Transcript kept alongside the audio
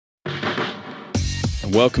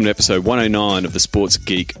Welcome to episode 109 of the Sports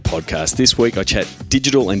Geek podcast. This week I chat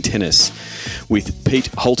digital and tennis with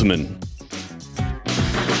Pete Holtermann.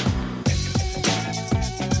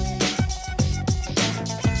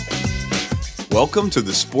 Welcome to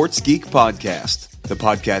the Sports Geek podcast, the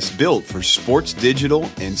podcast built for sports digital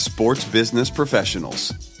and sports business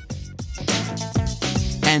professionals.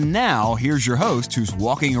 And now, here's your host who's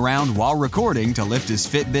walking around while recording to lift his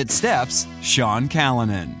Fitbit steps, Sean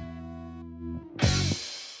Callanan.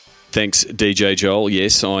 Thanks, DJ Joel.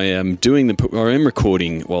 Yes, I am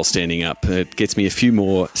recording while standing up. It gets me a few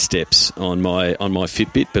more steps on my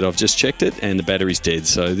Fitbit, but I've just checked it and the battery's dead,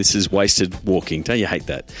 so this is wasted walking. Don't you hate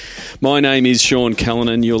that? My name is Sean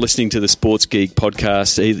Callanan. You're listening to the Sports Geek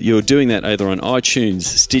podcast. You're doing that either on iTunes,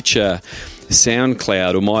 Stitcher,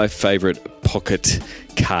 SoundCloud, or my favourite Pocket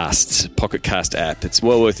Cast app. It's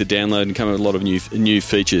well worth a download and come with a lot of new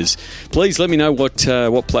features. Please let me know what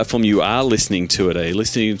platform you are listening to it. Are you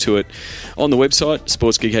listening to it on the website,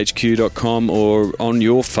 sportsgeekhq.com, or on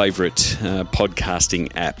your favourite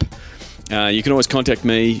podcasting app? You can always contact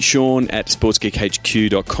me. Sean at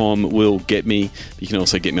sportsgeekhq.com will get me. You can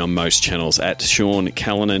also get me on most channels at Sean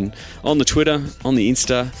Callanan, on the Twitter, on the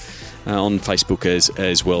Insta, on Facebook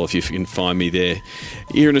as well, if you can find me there.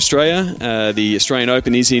 Here in Australia, the Australian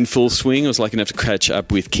Open is in full swing. I was lucky enough to catch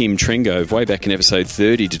up with Kim Trengove way back in episode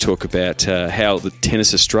 30 to talk about how the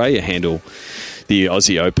Tennis Australia handle the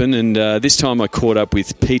Aussie Open, and this time I caught up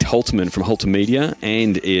with Pete Holtermann from Holtermedia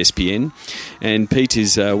and ESPN. And Pete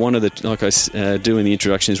is one of the, like I do in the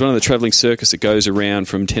introduction, is one of the travelling circus that goes around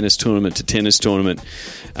from tennis tournament to tennis tournament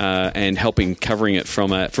and covering it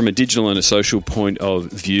from a digital and a social point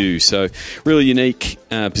of view. So really unique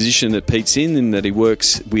position that Pete's in that he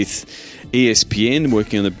works with ESPN,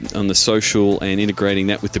 working on the social and integrating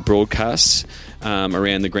that with the broadcasts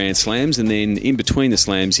around the Grand Slams, and then in between the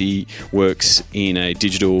slams he works in a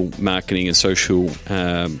digital marketing and social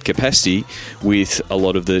capacity with a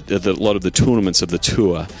lot of the tournaments of the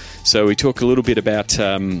tour. So we talk a little bit about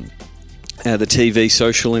the TV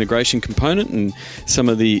social integration component and some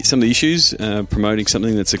of the issues promoting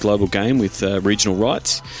something that's a global game with regional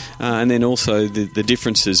rights, and then also the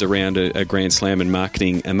differences around a Grand Slam and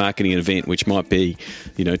marketing an event which might be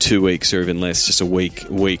 2 weeks or even less, just a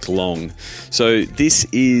week long. So this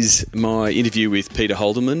is my interview with Peter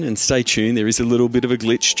Holtermann, and stay tuned. There is a little bit of a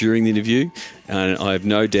glitch during the interview, and I have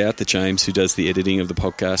no doubt that James, who does the editing of the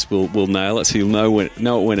podcast, will nail it, so you'll know it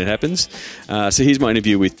when it happens. So here's my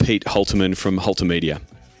interview with Pete Holtermann from Holtermedia.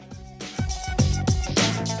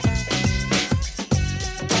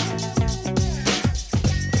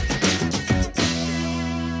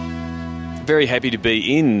 Very happy to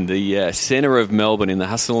be in the centre of Melbourne, in the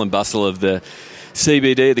hustle and bustle of the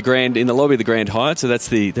CBD, in the lobby of the Grand Hyatt. So that's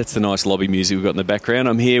the nice lobby music we've got in the background.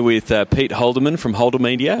 I'm here with Pete Holtermann from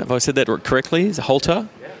Holtermedia. Have I said that correctly? Is it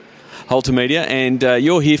Holtermedia, and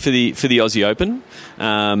you're here for the Aussie Open.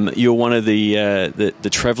 You're one of the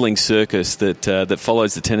travelling circus that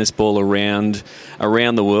follows the tennis ball around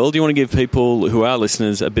the world. Do you want to give people who are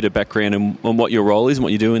listeners a bit of background on what your role is and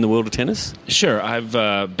what you do in the world of tennis? Sure. I've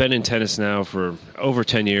been in tennis now for over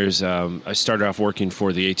 10 years. I started off working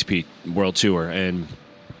for the ATP World Tour and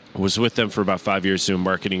was with them for about 5 years doing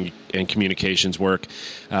marketing and communications work,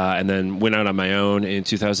 and then went out on my own in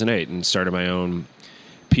 2008 and started my own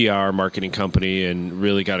PR marketing company and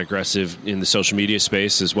really got aggressive in the social media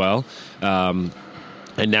space as well. And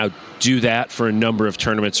now do that for a number of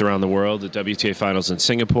tournaments around the world, the WTA Finals in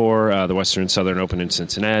Singapore, the Western Southern Open in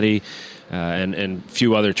Cincinnati, and a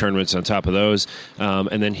few other tournaments on top of those.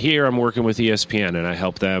 And then here I'm working with ESPN, and I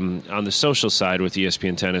help them on the social side with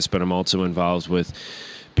ESPN Tennis, but I'm also involved with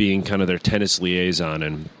being kind of their tennis liaison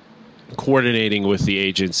and coordinating with the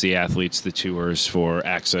agents, the athletes, the tours for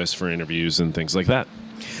access for interviews and things like that.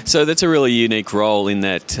 So that's a really unique role in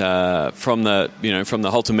that from the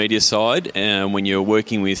Holtermedia side, when you're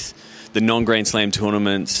working with the non-Grand Slam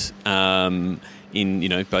tournaments in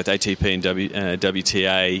both ATP and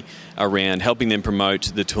WTA, around helping them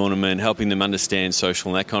promote the tournament, helping them understand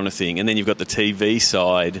social and that kind of thing. And then you've got the TV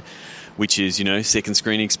side, which is second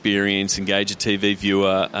screen experience, engage a TV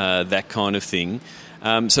viewer, that kind of thing.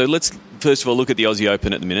 So let's first of all look at the Aussie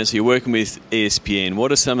Open at the minute. So you're working with ESPN.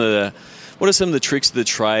 What are some of the tricks of the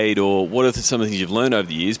trade, or what are some of the things you've learned over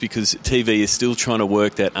the years? Because TV is still trying to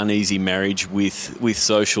work that uneasy marriage with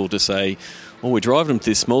social to say, well, we're driving them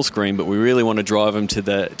to this small screen, but we really want to drive them to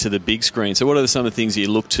the big screen. So what are some of the things that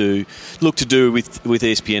you look to do with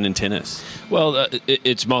ESPN and tennis? Well,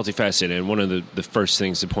 it's multifaceted, and one of the first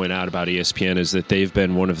things to point out about ESPN is that they've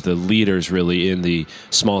been one of the leaders really in the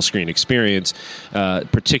small screen experience,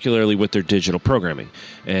 particularly with with their digital programming.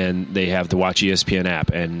 And they have the Watch ESPN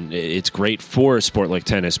app. And it's great for a sport like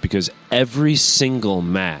tennis because every single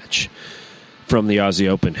match from the Aussie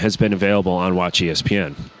Open has been available on Watch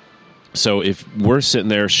ESPN. So if we're sitting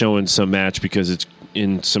there showing some match because it's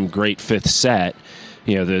in some great fifth set,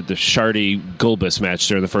 the Shardy-Gulbis match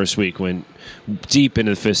during the first week went deep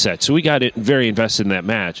into the fifth set. So we got very invested in that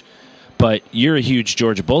match. But you're a huge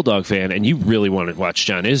Georgia Bulldog fan, and you really want to watch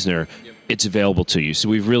John Isner. Yep. It's available to you. So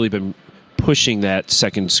we've really been pushing that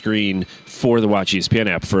second screen for the Watch ESPN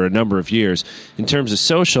app for a number of years. In terms of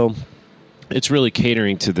social, it's really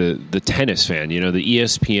catering to the tennis fan. The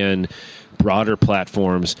ESPN broader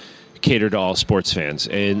platforms cater to all sports fans,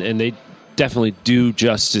 and they definitely do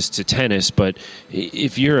justice to tennis. But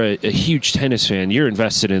if you're a huge tennis fan, you're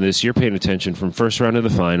invested in this. You're paying attention from first round to the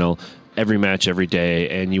final, every match, every day,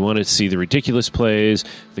 and you want to see the ridiculous plays,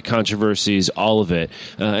 the controversies, all of it.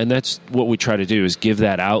 And that's what we try to do, is give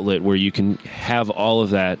that outlet where you can have all of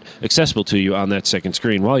that accessible to you on that second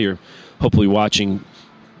screen while you're hopefully watching,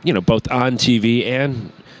 both on TV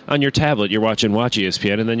and on your tablet. You're watching Watch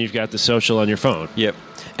ESPN, and then you've got the social on your phone. Yep.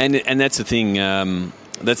 And that's the thing.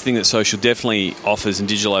 That's the thing that social definitely offers, and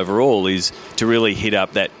digital overall, is to really hit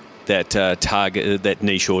up that target, that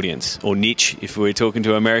niche audience, or niche, if we're talking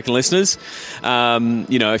to American listeners.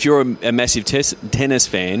 If you're a massive tennis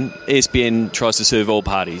fan, ESPN tries to serve all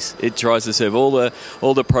parties. It tries to serve all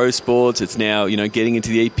the pro sports. It's now getting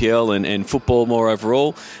into the EPL and football more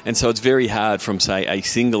overall, and so it's very hard from, say, a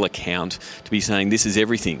single account to be saying this is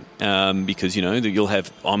everything, because you'll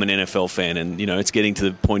have, I'm an NFL fan, and it's getting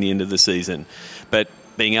to the pointy end of the season, but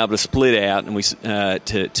being able to split out and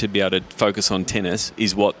to be able to focus on tennis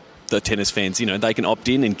is what the tennis fans, they can opt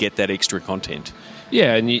in and get that extra content.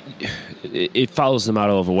 Yeah, and it follows the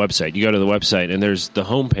model of a website. You go to the website, and there's the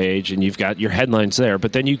homepage, and you've got your headlines there,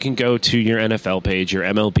 but then you can go to your NFL page, your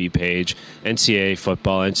MLB page, NCAA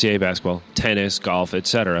football, NCAA basketball, tennis, golf,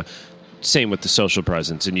 etc. Same with the social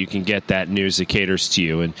presence, and you can get that news that caters to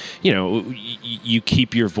you. And, you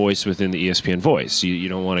keep your voice within the ESPN voice. You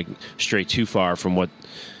don't want to stray too far from what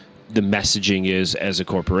the messaging is as a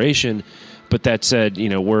corporation. But that said,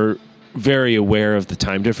 we're very aware of the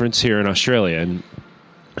time difference here in Australia, and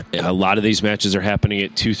a lot of these matches are happening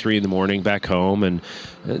at 2-3 in the morning back home, and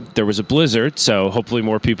there was a blizzard, so hopefully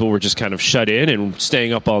more people were just kind of shut in and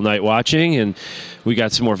staying up all night watching, and we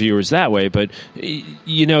got some more viewers that way. But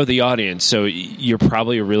the audience, so you're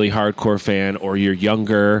probably a really hardcore fan, or you're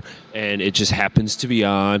younger and it just happens to be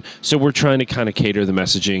on. So we're trying to kind of cater the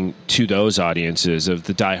messaging to those audiences of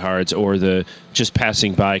the diehards or the just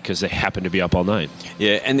passing by because they happen to be up all night.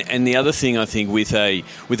 Yeah, and the other thing I think with a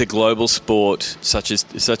global sport such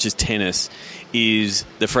as tennis is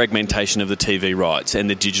the fragmentation of the TV rights and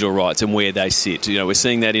the digital rights and where they sit. We're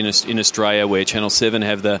seeing that in Australia, where Channel 7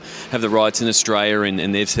 have the rights in Australia,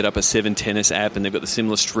 and they've set up a 7 Tennis app, and they've got the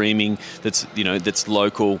similar streaming that's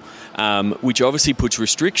local, which obviously puts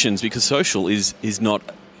restrictions because social is not.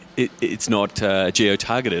 It's not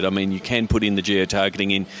geo-targeted. I mean, you can put in the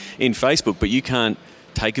geo-targeting in Facebook, but you can't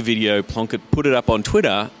take a video, plonk it, put it up on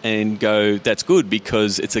Twitter, and go, "That's good,"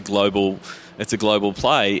 because it's a global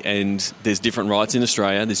play, and there's different rights in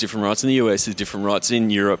Australia, there's different rights in the US, there's different rights in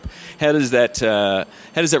Europe. How does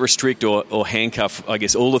that restrict or handcuff, I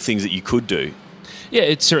guess, all the things that you could do? Yeah,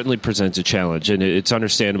 it certainly presents a challenge, and it's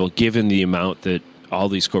understandable given the amount that all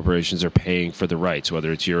these corporations are paying for the rights,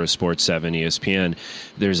 whether it's Eurosport, 7, ESPN.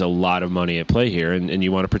 There's a lot of money at play here, and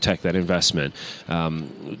you want to protect that investment.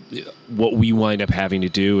 What we wind up having to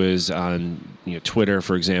do is on Twitter,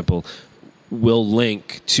 for example, we'll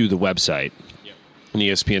link to the website. Yep. And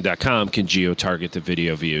ESPN.com can geo-target the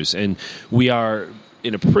video views. And we are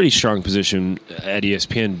in a pretty strong position at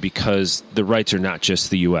ESPN because the rights are not just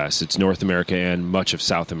the U.S. It's North America and much of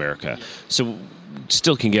South America. So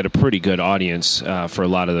still can get a pretty good audience for a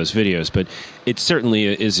lot of those videos, but it certainly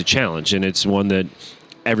is a challenge, and it's one that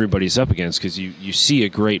everybody's up against because you see a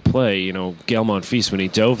great play. Gael Monfils, when he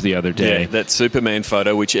dove the other day. Yeah, that Superman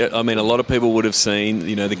photo, which, I mean, a lot of people would have seen,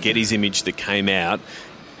 the Getty's image that came out.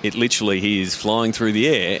 It literally, he is flying through the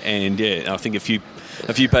air, and I think a few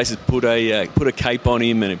places put a cape on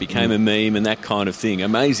him, and it became a meme and that kind of thing.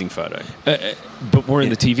 Amazing photo. But we're in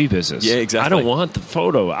the TV business. Yeah, exactly. I don't want the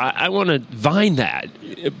photo. I want to Vine that,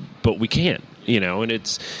 but we can't. And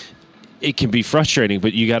it can be frustrating,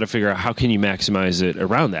 but you got to figure out how can you maximize it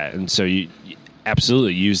around that. And so you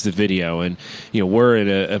absolutely use the video, and we're in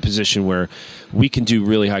a position where we can do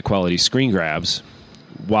really high quality screen grabs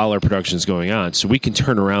while our production is going on, so we can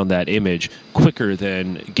turn around that image quicker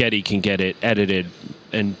than Getty can get it edited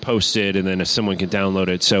and post it, and then someone can download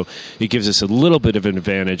it. So it gives us a little bit of an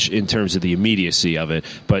advantage in terms of the immediacy of it,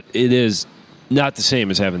 but it is not the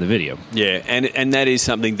same as having the video. Yeah, and that is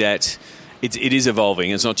something that it is evolving.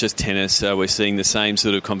 It's not just tennis. We're seeing the same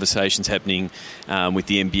sort of conversations happening with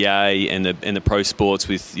the NBA and the pro sports,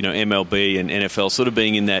 with MLB and NFL sort of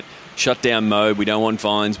being in that shutdown mode. We don't want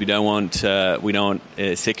vines. We don't want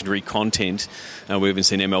secondary content. We've even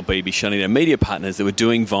seen MLB be shutting down media partners that were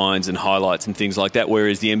doing vines and highlights and things like that.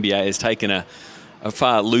 Whereas the NBA has taken a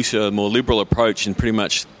far looser, more liberal approach, and pretty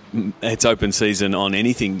much it's open season on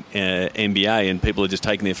anything NBA, and people are just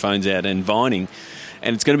taking their phones out and vining.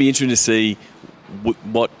 And it's going to be interesting to see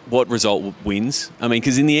what result wins. I mean,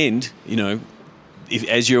 because in the end,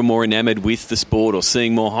 as you're more enamoured with the sport or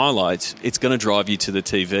seeing more highlights, it's going to drive you to the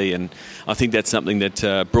TV. And I think that's something that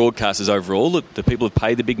broadcasters overall, the people have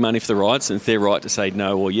paid the big money for the rights, and it's their right to say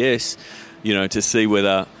no or yes, to see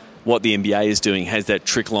whether what the NBA is doing has that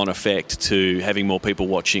trickle-on effect to having more people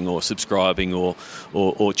watching or subscribing or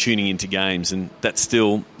tuning into games. And that's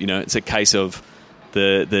still, it's a case of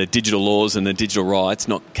the digital laws and the digital rights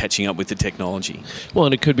not catching up with the technology. Well,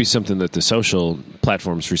 and it could be something that the social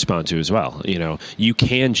platforms respond to as well. You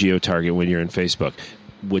can geo-target when you're in Facebook.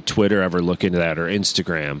 Would Twitter ever look into that, or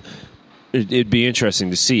Instagram? It'd be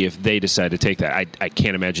interesting to see if they decide to take that. I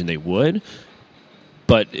can't imagine they would,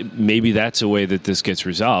 but maybe that's a way that this gets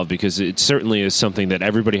resolved, because it certainly is something that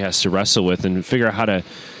everybody has to wrestle with and figure out how to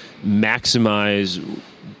maximize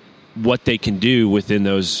what they can do within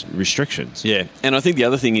those restrictions. Yeah, and I think the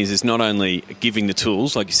other thing is not only giving the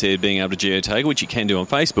tools, like you said, being able to geotag, which you can do on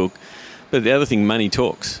Facebook, but the other thing, money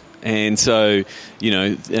talks. And so,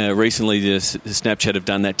 recently the Snapchat have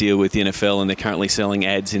done that deal with the NFL, and they're currently selling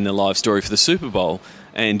ads in the live story for the Super Bowl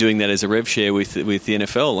and doing that as a rev share with the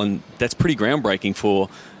NFL. And that's pretty groundbreaking for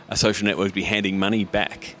a social network to be handing money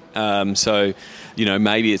back. So,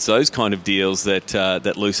 maybe it's those kind of deals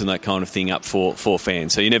that loosen that kind of thing up for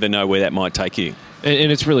fans. So you never know where that might take you.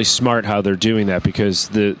 And it's really smart how they're doing that, because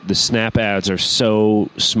the Snap ads are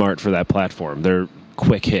so smart for that platform. They're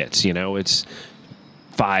quick hits, it's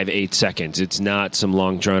 5-8 seconds. It's not some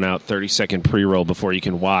long drawn-out 30-second pre-roll before you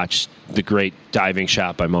can watch the great diving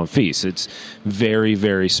shot by Monfils. It's very,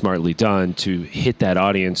 very smartly done to hit that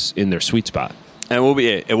audience in their sweet spot. And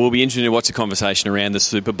it will be interesting to watch the conversation around the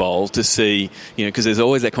Super Bowl to see, because there's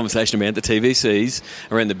always that conversation around the TVCs,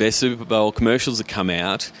 around the best Super Bowl commercials that come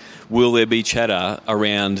out. Will there be chatter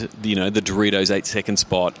around, the Doritos 8-second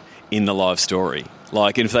spot in the live story?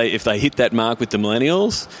 Like, if they hit that mark with the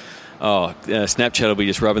millennials, Snapchat will be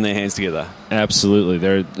just rubbing their hands together. Absolutely.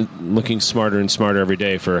 They're looking smarter and smarter every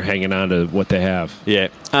day for hanging on to what they have. Yeah.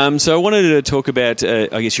 So I wanted to talk about,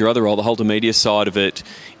 your other role, the Holtermedia side of it,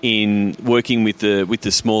 in working with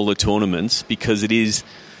the smaller tournaments, because it is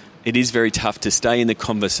very tough to stay in the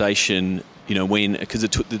conversation, because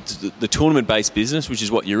the tournament-based business, which is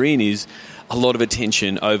what you're in, is a lot of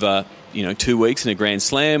attention over, 2 weeks in a Grand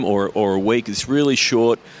Slam or a week. It's really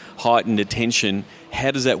short, heightened attention.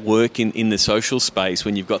 How does that work in the social space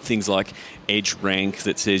when you've got things like Edge Rank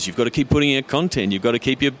that says you've got to keep putting out content, you've got to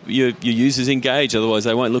keep your users engaged, otherwise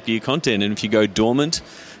they won't look at your content, and if you go dormant,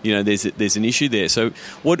 there's an issue there. So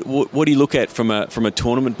what do you look at from a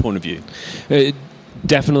tournament point of view?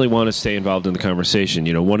 Definitely want to stay involved in the conversation.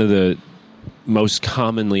 One of the most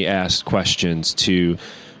commonly asked questions to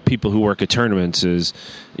people who work at tournaments is,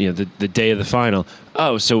 the day of the final,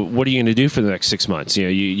 so what are you going to do for the next 6 months?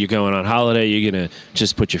 You're going on holiday, you're going to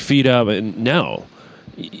just put your feet up? And no,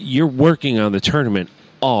 you're working on the tournament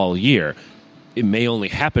all year. It may only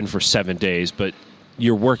happen for 7 days, but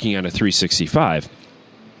you're working on a 365.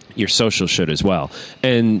 Your social should as well.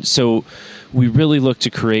 And so we really look to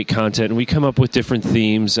create content, and we come up with different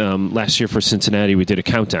themes. Last year for Cincinnati, we did a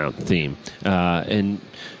countdown theme, and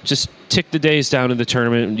just tick the days down in the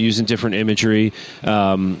tournament using different imagery.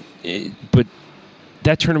 But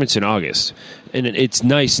that tournament's in August, and it's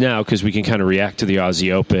nice now because we can kind of react to the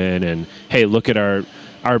Aussie Open, and hey, look at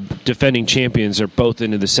our defending champions are both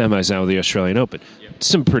into the semis now with the Australian Open. Yep.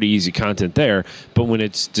 Some pretty easy content there, but when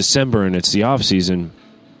it's December and it's the off season,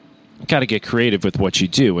 got to get creative with what you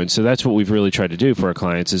do. And so that's what we've really tried to do for our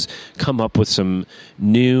clients, is come up with some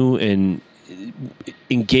new and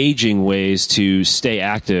engaging ways to stay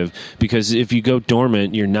active, because if you go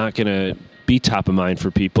dormant, you're not going to be top of mind for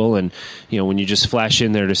people. And when you just flash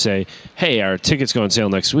in there to say, hey, our tickets go on sale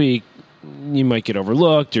next week, you might get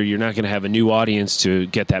overlooked, or you're not going to have a new audience to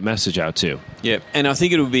get that message out to. Yeah, and I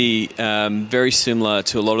think it will be very similar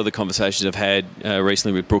to a lot of the conversations I've had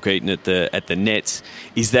recently with Brooke Eaton at the Nets,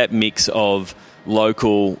 is that mix of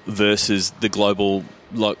local versus the global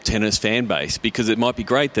tennis fan base, because it might be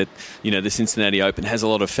great that, the Cincinnati Open has a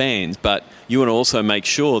lot of fans, but you want to also make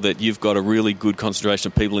sure that you've got a really good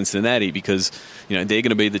concentration of people in Cincinnati, because they're going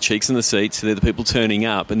to be the cheeks in the seats, they're the people turning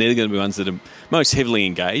up, and they're going to be ones that are most heavily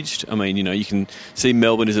engaged. I mean, you can see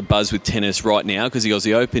Melbourne is abuzz with tennis right now because the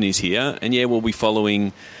Aussie Open is here, and we'll be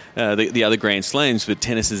following the other Grand Slams, but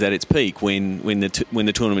tennis is at its peak when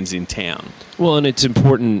the tournament's in town. Well, and it's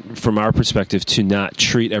important from our perspective to not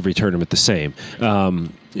treat every tournament the same.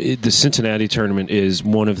 The Cincinnati tournament is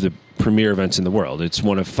one of the premier events in the world. It's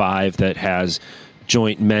one of 5 that has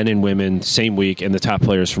joint men and women same week, and the top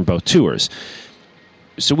players from both tours.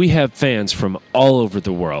 So we have fans from all over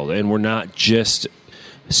the world, and we're not just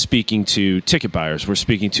speaking to ticket buyers. We're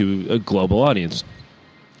speaking to a global audience.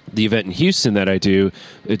 The event in Houston that I do,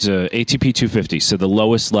 it's a ATP 250, so the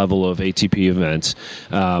lowest level of ATP events.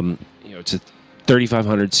 It's a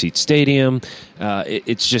 3,500 seat stadium.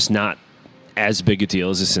 It's just not as big a deal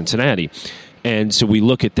as a Cincinnati. And so we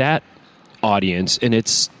look at that audience, and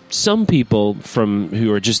it's some people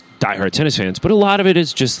who are just diehard tennis fans, but a lot of it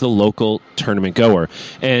is just the local tournament goer.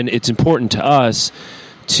 And it's important to us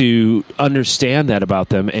to understand that about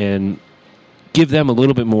them and give them a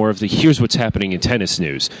little bit more of the here's what's happening in tennis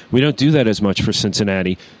news. We don't do that as much for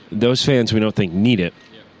Cincinnati. Those fans we don't think need it.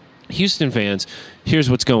 Houston fans, here's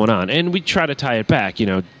what's going on. And we try to tie it back.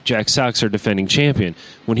 Jack Sock's our defending champion.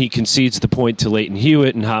 When he concedes the point to Leighton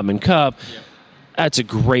Hewitt and Hopman Cup, that's a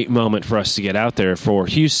great moment for us to get out there for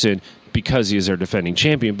Houston because he is our defending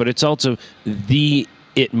champion. But it's also the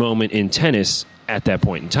it moment in tennis at that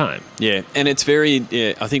point in time. Yeah, and it's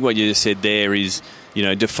I think what you just said there is,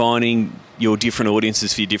 defining your different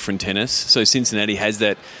audiences for your different tennis. So Cincinnati has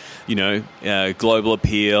that, global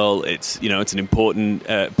appeal. It's it's an important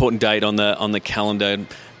date on the calendar.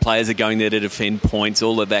 Players are going there to defend points,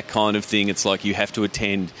 all of that kind of thing. It's like you have to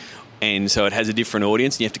attend, and so it has a different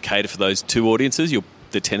audience. And you have to cater for those two audiences: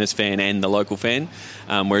 the tennis fan and the local fan.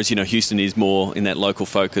 Whereas Houston is more in that local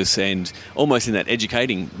focus and almost in that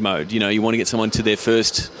educating mode. You want to get someone to their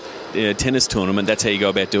first tennis tournament. That's how you go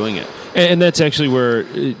about doing it. And that's actually where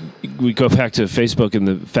we go back to Facebook and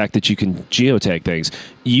the fact that you can geotag things.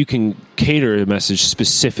 You can cater a message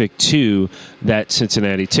specific to that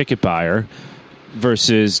Cincinnati ticket buyer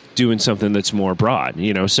versus doing something that's more broad.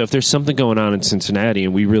 So if there's something going on in Cincinnati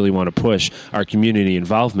and we really want to push our community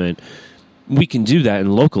involvement, we can do that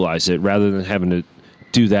and localize it rather than having to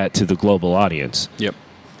do that to the global audience. Yep.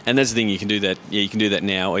 And that's the thing, you can do that. Yeah, you can do that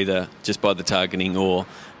now either just by the targeting or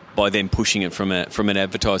by them pushing it from an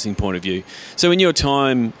advertising point of view. So in your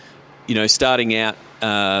time, starting out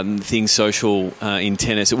things social in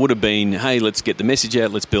tennis, it would have been, hey, let's get the message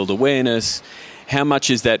out, let's build awareness. How much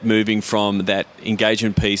is that moving from that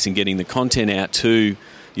engagement piece and getting the content out to,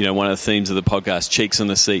 one of the themes of the podcast, cheeks on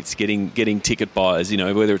the seats, getting ticket buyers,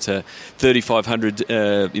 whether it's a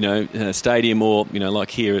 3,500, stadium or, like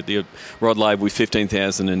here at the Rod Laver with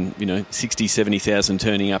 15,000 and, 60, 70,000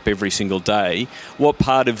 turning up every single day. What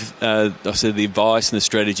part of, the advice and the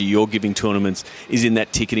strategy you're giving tournaments is in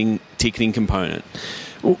that ticketing component?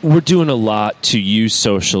 We're doing a lot to use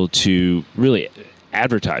social to really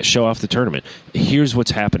advertise, show off the tournament. Here's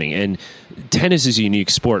what's happening. And tennis is a unique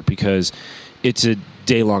sport because it's a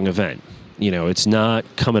day-long event. It's not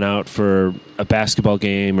coming out for a basketball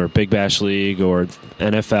game or Big Bash League or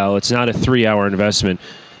NFL. It's not a 3-hour investment.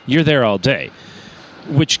 You're there all day,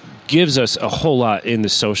 which gives us a whole lot in the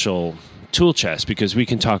social tool chest because we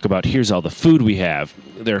can talk about here's all the food we have.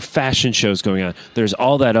 There are fashion shows going on. There's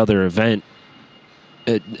all that other event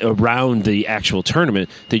around the actual tournament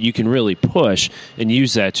that you can really push and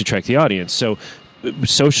use that to attract the audience. So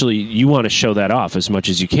socially, you want to show that off as much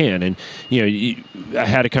as you can. And, I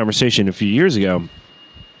had a conversation a few years ago.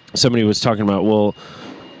 Somebody was talking about, well,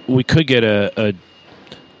 we could get a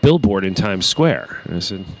billboard in Times Square. And I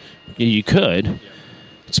said, yeah, you could.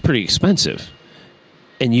 It's pretty expensive.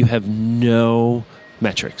 And you have no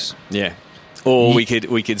metrics. Yeah. Or we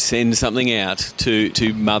could send something out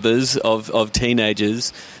to mothers of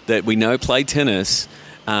teenagers that we know play tennis,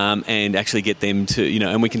 and actually get them to,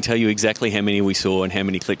 and we can tell you exactly how many we saw and how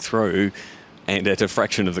many clicked through, and at a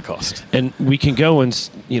fraction of the cost. And we can go and,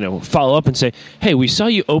 follow up and say, hey, we saw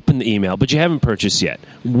you open the email, but you haven't purchased yet.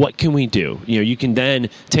 What can we do? You can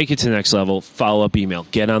then take it to the next level, follow up email,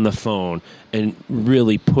 get on the phone, and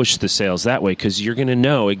really push the sales that way because you're going to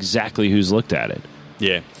know exactly who's looked at it.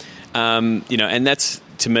 Yeah. And that's,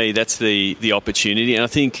 to me, that's the opportunity. And I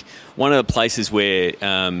think one of the places where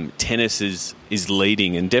tennis is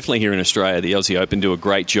leading, and definitely here in Australia, the Aussie Open do a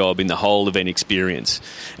great job in the whole event experience.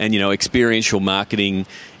 And, experiential marketing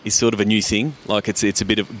sort of a new thing. Like it's a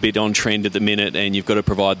bit on trend at the minute, and you've got to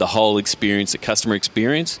provide the whole experience, the customer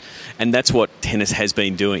experience, and that's what tennis has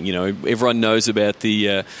been doing. Everyone knows about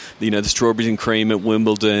the strawberries and cream at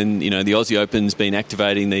Wimbledon. The Aussie Open's been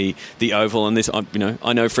activating the Oval, and this.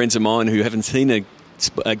 I know friends of mine who haven't seen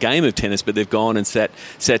a game of tennis, but they've gone and sat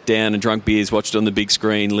down and drunk beers, watched it on the big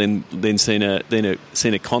screen, then seen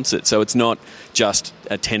a concert. So it's not just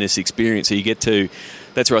a tennis experience. So you get to.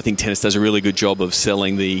 That's where I think tennis does a really good job of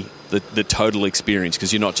selling the total experience,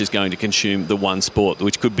 because you're not just going to consume the one sport,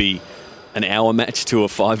 which could be an hour match to a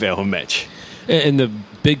 5-hour match. And the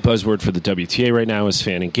big buzzword for the WTA right now is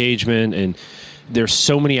fan engagement, and there's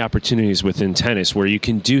so many opportunities within tennis where you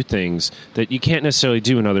can do things that you can't necessarily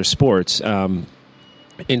do in other sports.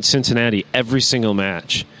 In Cincinnati, every single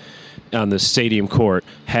match on the stadium court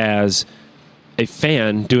has a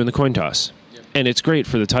fan doing the coin toss. Yep. And it's great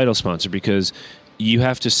for the title sponsor because you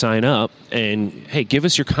have to sign up and, hey, give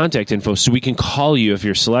us your contact info so we can call you if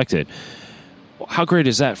you're selected. How great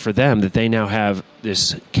is that for them that they now have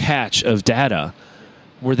this catch of data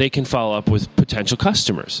where they can follow up with potential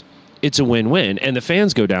customers? It's a win-win. And the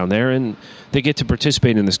fans go down there and they get to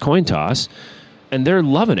participate in this coin toss, and they're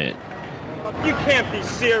loving it. You can't be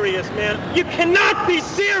serious, man. You cannot be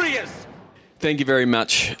serious! Thank you very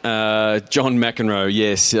much, John McEnroe.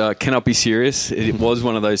 Yes, cannot be serious. It was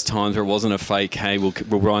one of those times where it wasn't a fake, hey, we'll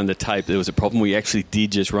rewind the tape. There was a problem. We actually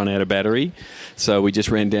did just run out of battery. So we just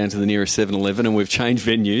ran down to the nearest 7-Eleven, and we've changed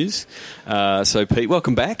venues. So, Pete,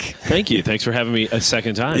 welcome back. Thank you. Thanks for having me a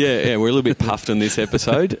second time. Yeah, we're a little bit puffed on this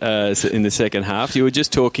episode in the second half. You were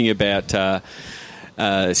just talking about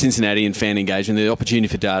Cincinnati and fan engagement, the opportunity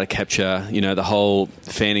for data capture, the whole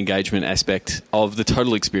fan engagement aspect of the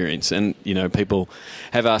total experience. And, people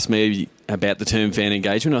have asked me about the term fan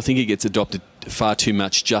engagement. I think it gets adopted far too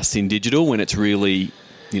much just in digital when it's really,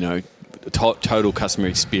 total customer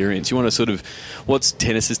experience. You want to sort of, what's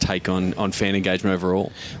tennis's take on fan engagement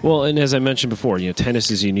overall? Well, and as I mentioned before,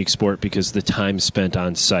 tennis is a unique sport because the time spent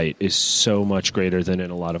on site is so much greater than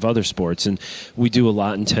in a lot of other sports. And we do a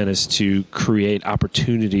lot in tennis to create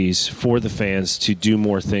opportunities for the fans to do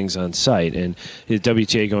more things on site. And the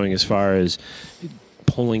WTA going as far as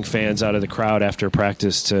pulling fans out of the crowd after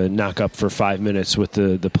practice to knock up for 5 minutes with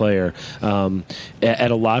the player.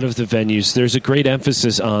 At a lot of the venues, there's a great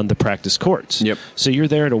emphasis on the practice courts. Yep. So you're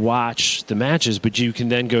there to watch the matches, but you can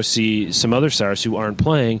then go see some other stars who aren't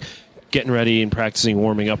playing, getting ready and practicing,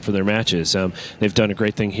 warming up for their matches. They've done a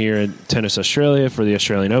great thing here at Tennis Australia for the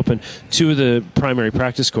Australian Open. 2 of the primary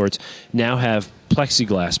practice courts now have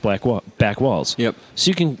plexiglass back walls. Yep. So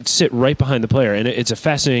you can sit right behind the player, and it's a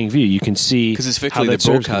fascinating view. You can see because it's effectively the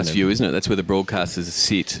broadcast view, isn't it? That's where the broadcasters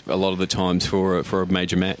sit a lot of the times for a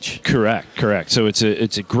major match. Correct. So it's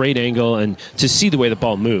a great angle, and to see the way the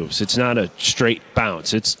ball moves, it's not a straight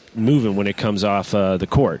bounce. It's moving when it comes off the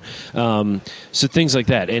court. So things like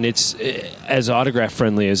that, and it's as autograph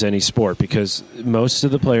friendly as any sport because most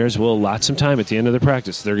of the players will allot some time at the end of the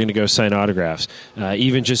practice. They're going to go sign autographs,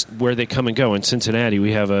 even just where they come and go. In Cincinnati,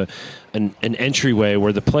 we have an entryway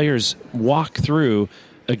where the players walk through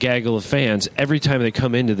a gaggle of fans every time they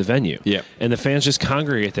come into the venue. Yeah. And the fans just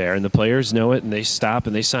congregate there, and the players know it, and they stop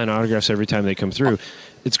and they sign autographs every time they come through.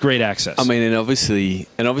 It's great access. I mean, and obviously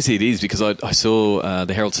it is because I saw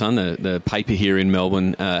the Herald Sun, the paper here in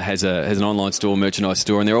Melbourne, has an online store, merchandise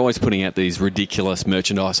store, and they're always putting out these ridiculous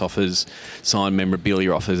merchandise offers, signed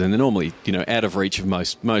memorabilia offers, and they're normally out of reach of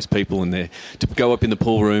most people in there to go up in the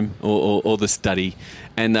pool room or the study.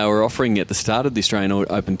 And they were offering at the start of the Australian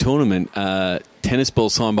Open tournament tennis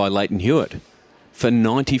ball signed by Leighton Hewitt for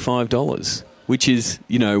 $95, which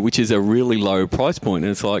is a really low price point,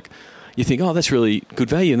 and it's like. You think, oh, that's really good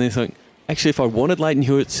value. And then it's like, actually, if I wanted Leighton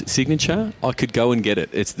Hewitt's signature, I could go and get it.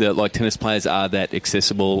 It's tennis players are that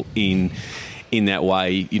accessible in that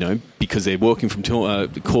way, because they're working from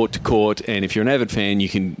court to court. And if you're an avid fan, you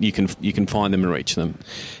can find them and reach them.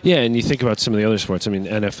 Yeah, and you think about some of the other sports. I mean,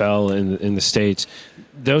 NFL in the States,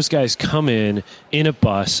 those guys come in a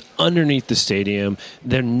bus underneath the stadium.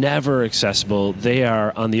 They're never accessible. They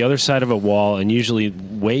are on the other side of a wall and usually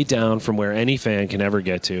way down from where any fan can ever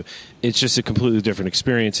get to. It's just a completely different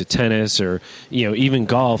experience at tennis or even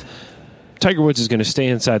golf. Tiger Woods is going to stay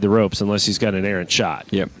inside the ropes unless he's got an errant shot.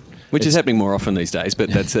 Yep. Which is happening more often these days,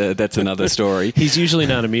 but that's another story. He's usually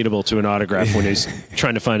not amenable to an autograph when he's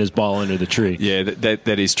trying to find his ball under the tree. Yeah,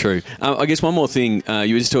 that is true. I guess one more thing.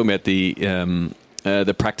 You were just talking about the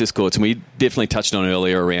the practice courts, and we definitely touched on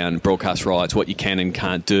earlier around broadcast rights, what you can and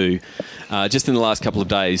can't do. Just in the last couple of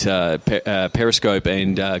days, Periscope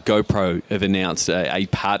and GoPro have announced a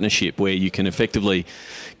partnership where you can effectively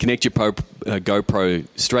connect your GoPro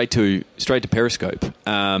straight to Periscope.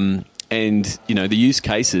 And the use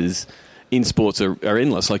cases in sports are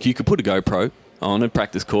endless. Like, you could put a GoPro on a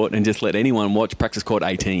practice court and just let anyone watch practice court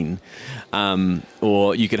 18.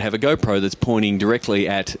 Or you could have a GoPro that's pointing directly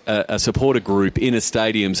at a supporter group in a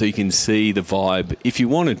stadium so you can see the vibe if you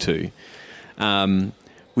wanted to.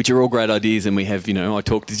 Which are all great ideas, and we have, I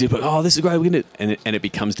talk to Zip, this is great, we can do it. And it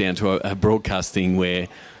becomes down to a broadcast thing where,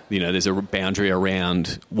 there's a boundary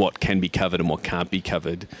around what can be covered and what can't be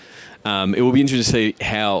covered. It will be interesting to see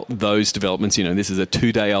how those developments, this is a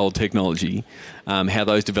 2-day-old technology, how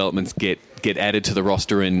those developments get added to the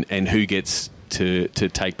roster and who gets to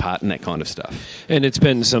take part in that kind of stuff. And it's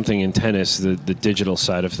been something in tennis, the digital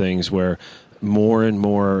side of things, where more and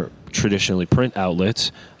more traditionally print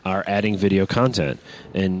outlets are adding video content.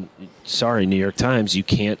 And sorry, New York Times, you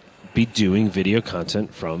can't be doing video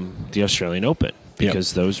content from the Australian Open,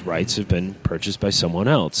 because those rights have been purchased by someone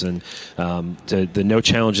else. And the No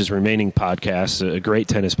Challenges Remaining podcast, a great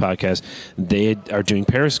tennis podcast, they are doing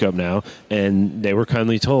Periscope now, and they were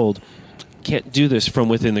kindly told, can't do this from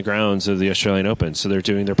within the grounds of the Australian Open. So they're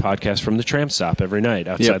doing their podcast from the tram stop every night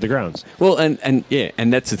outside the grounds. Well, and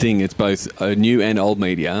that's the thing. It's both new and old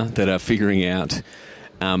media that are figuring out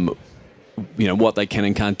what they can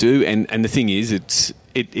and can't do. And the thing is, it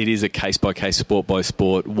is a case-by-case,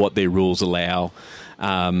 sport-by-sport, what their rules allow,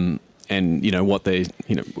 and what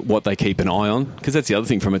they keep an eye on. Because that's the other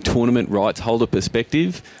thing, from a tournament rights holder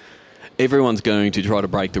perspective, everyone's going to try to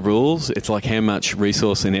break the rules. It's like, how much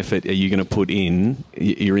resource and effort are you going to put in?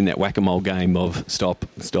 You're in that whack-a-mole game of stop,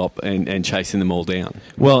 and chasing them all down.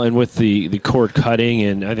 Well, and with the cord cutting,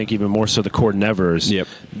 and I think even more so the cord nevers,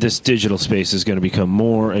 this digital space is going to become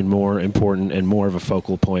more and more important and more of a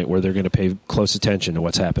focal point where they're going to pay close attention to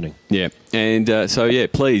what's happening. Yeah, and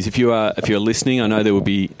please, if you're listening, I know there will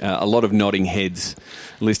be a lot of nodding heads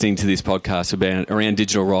listening to this podcast around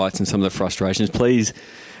digital rights and some of the frustrations. Please.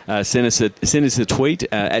 Send us a tweet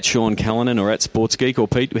at Sean Callanan or at SportsGeek, or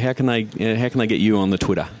Pete. How can they get you on the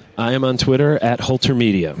Twitter? I am on Twitter at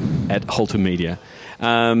Holtermedia. At Holtermedia.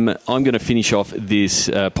 I'm going to finish off this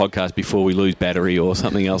podcast before we lose battery or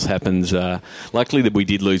something else happens. Luckily that we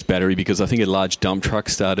did lose battery, because I think a large dump truck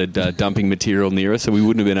started dumping material near us, so we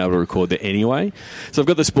wouldn't have been able to record that anyway. So I've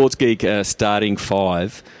got the SportsGeek starting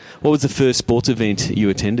 5. What was the first sports event you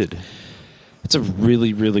attended? That's a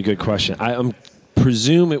really, really good question. I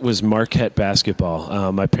presume it was Marquette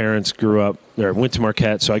basketball. My parents went to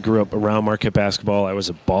Marquette, so I grew up around Marquette basketball. I was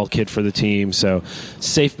a ball kid for the team, so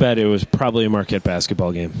safe bet it was probably a Marquette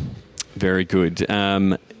basketball game. Very good.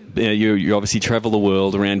 You obviously travel the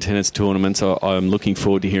world around tennis tournaments. So I'm looking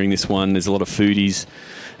forward to hearing this one. There's a lot of foodies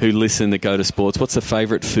who listen that go to sports. What's the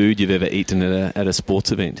favourite food you've ever eaten at a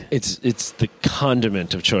sports event? It's the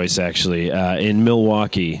condiment of choice, actually. In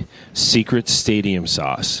Milwaukee, Secret Stadium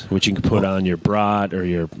sauce, which you can put on your brat or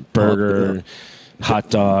your burger, hot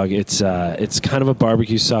dog. It's kind of a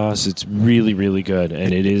barbecue sauce. It's really, really good,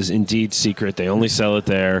 and it is indeed secret. They only sell it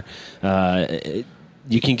there.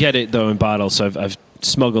 You can get it, though, in bottles, so I've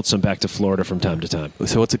smuggled some back to Florida from time to time.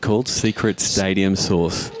 So what's it called? Secret Stadium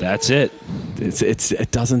sauce. That's it. It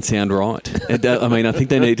doesn't sound right. I think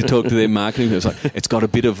they need to talk to their marketing. It's like, it's got a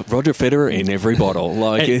bit of Roger Federer in every bottle.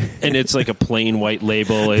 And it's like a plain white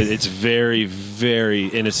label. It's very, very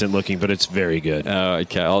innocent looking, but it's very good.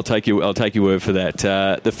 Okay, I'll take your word for that.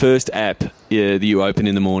 The first app that you open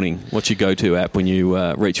in the morning, what's your go-to app when you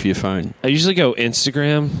reach for your phone? I usually go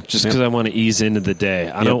Instagram, just because I want to ease into the day.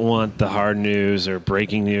 I don't want the hard news or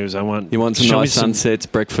breaking news. You want some nice sunsets,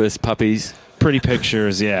 breakfast, puppies? Pretty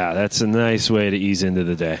pictures, yeah. That's a nice way to ease into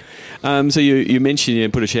the day. So you mentioned you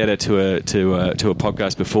put a shout out to a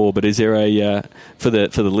podcast before, but is there for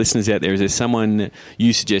the listeners out there? Is there someone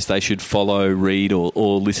you suggest they should follow, read, or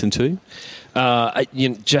listen to?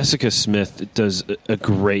 Jessica Smith does a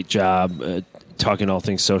great job. Talking all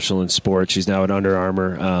things social and sports. She's now at Under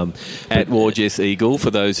Armour. At Warjess Eagle,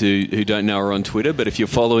 for those who don't know her on Twitter. But if you're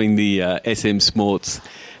following the SM Sports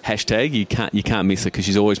hashtag, you can't miss it, because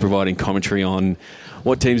she's always providing commentary on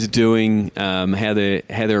what teams are doing, how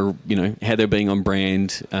they're being on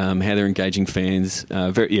brand, how they're engaging fans.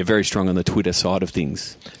 Very strong on the Twitter side of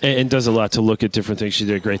things, and does a lot to look at different things. She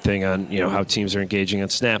did a great thing on how teams are engaging on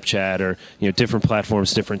Snapchat or different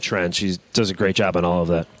platforms, different trends. She does a great job on all of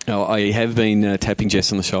that. Oh, I have been tapping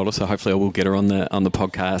Jess on the shoulder, so hopefully I will get her on the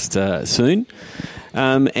podcast soon.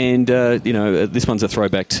 This one's a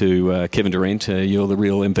throwback to Kevin Durant. You're the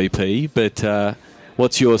real MVP, but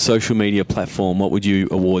What's your social media platform? What would you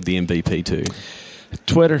award the MVP to?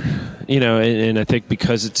 Twitter, and I think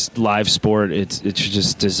because it's live sport, it's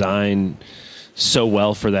just designed so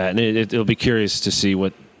well for that. And it'll be curious to see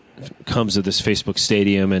what comes of this Facebook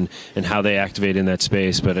Stadium and how they activate in that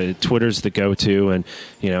space. But Twitter's the go-to, and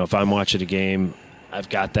if I'm watching a game, I've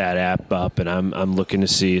got that app up, and I'm looking to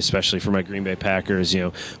see, especially for my Green Bay Packers,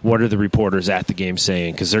 what are the reporters at the game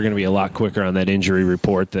saying? Because they're going to be a lot quicker on that injury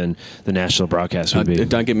report than the national broadcast would be.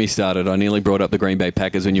 Don't get me started. I nearly brought up the Green Bay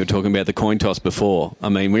Packers when you were talking about the coin toss before. I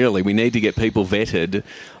mean, really, we need to get people vetted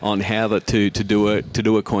on how to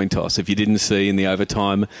do a coin toss. If you didn't see in the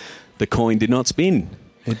overtime, the coin did not spin.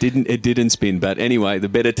 It didn't spin, but anyway, the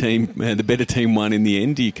better team won in the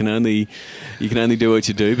end. You can only do what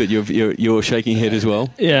you do, but you're shaking your head as well.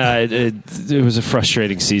 Yeah, it was a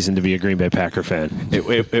frustrating season to be a Green Bay Packer fan.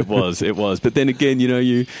 It was. But then again,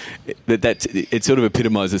 it sort of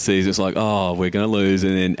epitomized the season. It's like, oh, we're going to lose,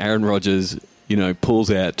 and then Aaron Rodgers, pulls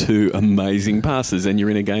out 2 amazing passes, and you're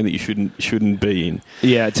in a game that you shouldn't be in.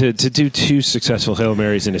 Yeah, to do 2 successful Hail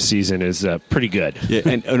Marys in a season is pretty good. Yeah,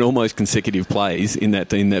 and almost consecutive plays in that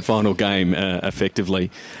final game,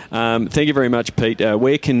 effectively. Thank you very much, Pete.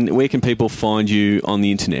 Where can people find you on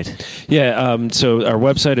the internet? Yeah, so our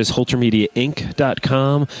website is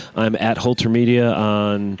holtermediainc.com. I'm at Holtermedia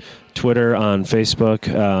on Twitter, on Facebook,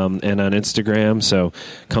 and on Instagram. So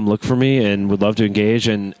come look for me, and would love to engage.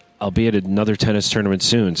 And I'll be at another tennis tournament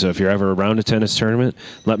soon, so if you're ever around a tennis tournament,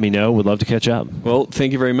 let me know. We'd love to catch up. Well,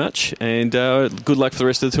 thank you very much, and good luck for the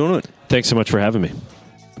rest of the tournament. Thanks so much for having me.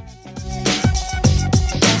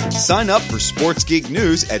 Sign up for Sports Geek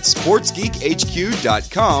News at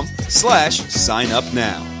sportsgeekhq.com/sign up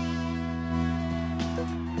now.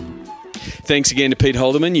 Thanks again to Pete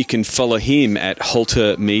Holtermann. You can follow him at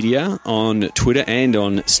Holtermedia on Twitter and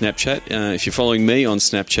on Snapchat. If you're following me on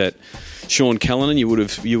Snapchat, Sean Callanan, you would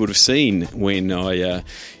have seen when I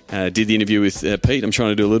did the interview with Pete. I'm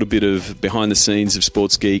trying to do a little bit of behind the scenes of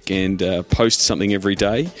Sports Geek and post something every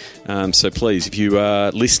day. So please, if you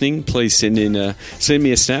are listening, please send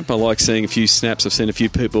me a snap. I like seeing a few snaps. I've seen a few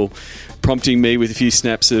people prompting me with a few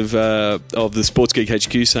snaps of the Sports Geek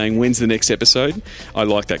HQ saying, when's the next episode? I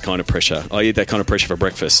like that kind of pressure. I eat that kind of pressure for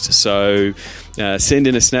breakfast. So send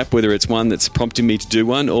in a snap, whether it's one that's prompting me to do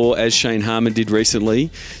one, or as Shane Harmon did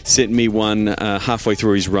recently, sent me one halfway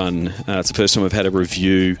through his run. It's the first time I've had a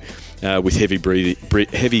review with heavy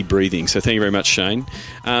breathing. So thank you very much, Shane.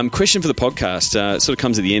 Question for the podcast sort of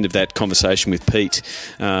comes at the end of that conversation with Pete.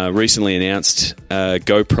 Recently announced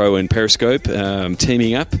GoPro and Periscope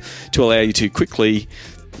teaming up to allow you to quickly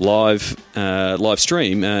live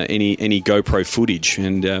stream any GoPro footage.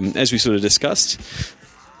 And as we sort of discussed,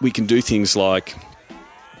 we can do things like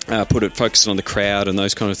focus on the crowd and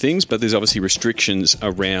those kind of things, but there's obviously restrictions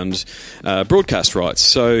around broadcast rights.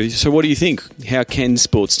 So what do you think? How can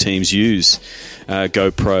sports teams use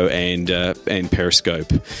GoPro and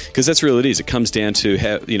Periscope? Because that's really it is. It comes down to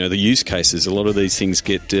how the use cases. A lot of these things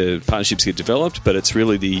partnerships get developed, but it's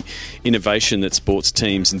really the innovation that sports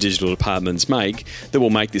teams and digital departments make that will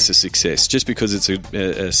make this a success. Just because it's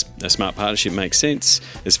a smart partnership makes sense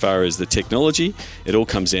as far as the technology, it all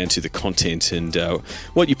comes down to the content and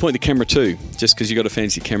what you point the camera to. Just because you've got a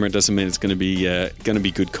fancy camera doesn't mean it's going to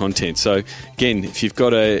be good content. So again, if you've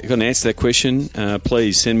got an answer to that question,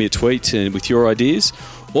 please send me a tweet with your ideas,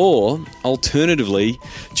 or alternatively,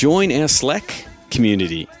 join our Slack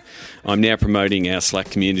community. I'm now promoting our Slack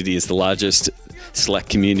community as the largest Slack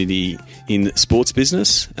community in sports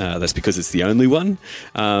business. That's because it's the only one.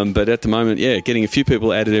 But at the moment, getting a few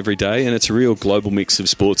people added every day, and it's a real global mix of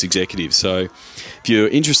sports executives. So if you're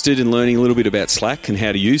interested in learning a little bit about Slack and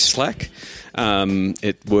how to use Slack,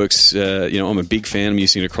 it works. I'm a big fan. I'm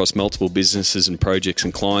using it across multiple businesses and projects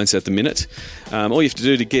and clients at the minute. All you have to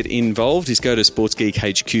do to get involved is go to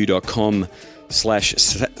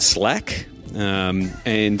sportsgeekhq.com/Slack.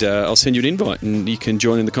 And I'll send you an invite and you can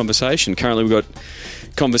join in the conversation. Currently we've got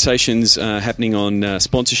conversations happening on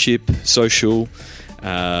sponsorship, social. We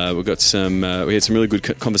had some really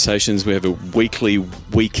good conversations. We have a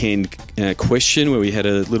weekend question where we had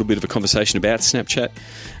a little bit of a conversation about Snapchat.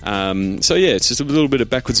 It's just a little bit of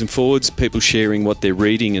backwards and forwards, people sharing what they're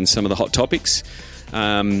reading and some of the hot topics.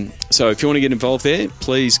 So if you want to get involved there,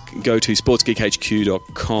 please go to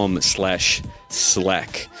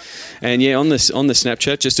sportsgeekhq.com/Slack. And on the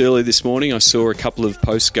Snapchat, just earlier this morning, I saw a couple of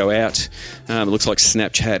posts go out. It looks like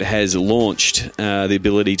Snapchat has launched the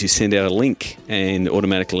ability to send out a link and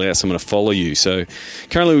automatically allow someone to follow you. So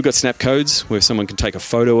currently we've got snap codes where someone can take a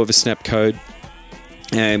photo of a snap code,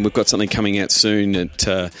 And we've got something coming out soon.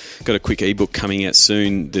 Got a quick ebook coming out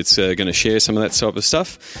soon that's going to share some of that type of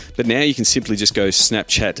stuff. But now you can simply just go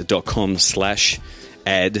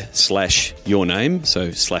snapchat.com/ad/your name, so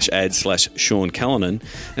 /ad/Sean Callanan.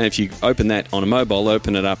 And if you open that on a mobile,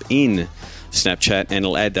 open it up in Snapchat and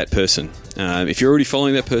it'll add that person. If you're already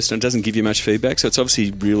following that person, it doesn't give you much feedback, so it's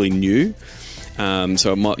obviously really new.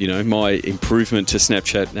 So my improvement to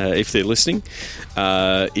Snapchat, if they're listening,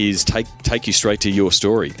 is take you straight to your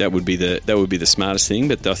story. That would be the smartest thing.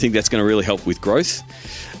 But I think that's going to really help with growth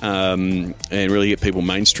and really get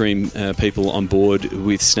mainstream people on board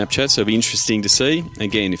with Snapchat. So it'll be interesting to see.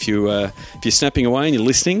 Again, if you're snapping away and you're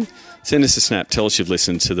listening, send us a snap. Tell us you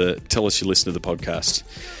listen to the podcast.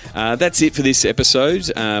 That's it for this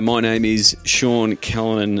episode. My name is Sean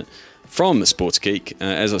Callanan from Sports Geek.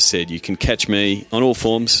 As I said, you can catch me on all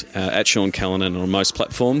forms at Sean Callanan on most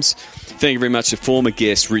platforms. Thank you very much to former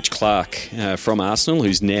guest Rich Clark from Arsenal,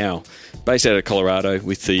 who's now based out of Colorado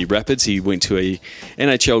with the Rapids. He went to a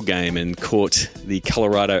NHL game and caught the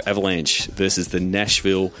Colorado Avalanche versus the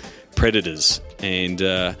Nashville Predators. And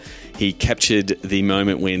he captured the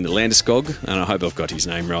moment when Landeskog, and I hope I've got his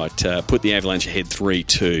name right, put the Avalanche ahead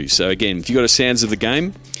 3-2. So again, if you've got a sounds of the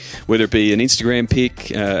game, whether it be an Instagram pic,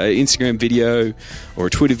 Instagram video, or a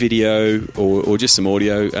Twitter video, or just some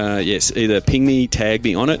audio, yes, either ping me, tag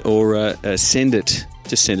me on it, or send it.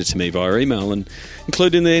 Just send it to me via email and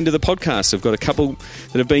include it in the end of the podcast. I've got a couple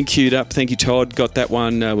that have been queued up. Thank you, Todd. Got that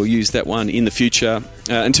one. We'll use that one in the future.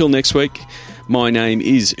 Until next week, my name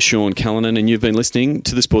is Sean Callanan, and you've been listening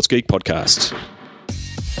to the Sports Geek Podcast.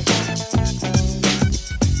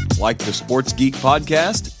 Like the Sports Geek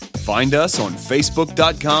Podcast? Find us on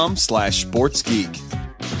Facebook.com/SportsGeek.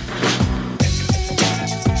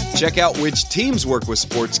 Check out which teams work with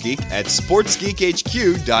Sports Geek at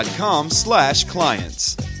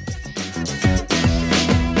SportsGeekHQ.com/clients.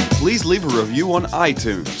 Please leave a review on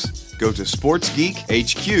iTunes. Go to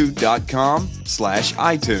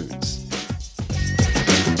SportsGeekHQ.com/iTunes.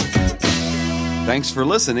 Thanks for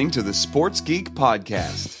listening to the Sports Geek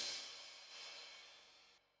Podcast.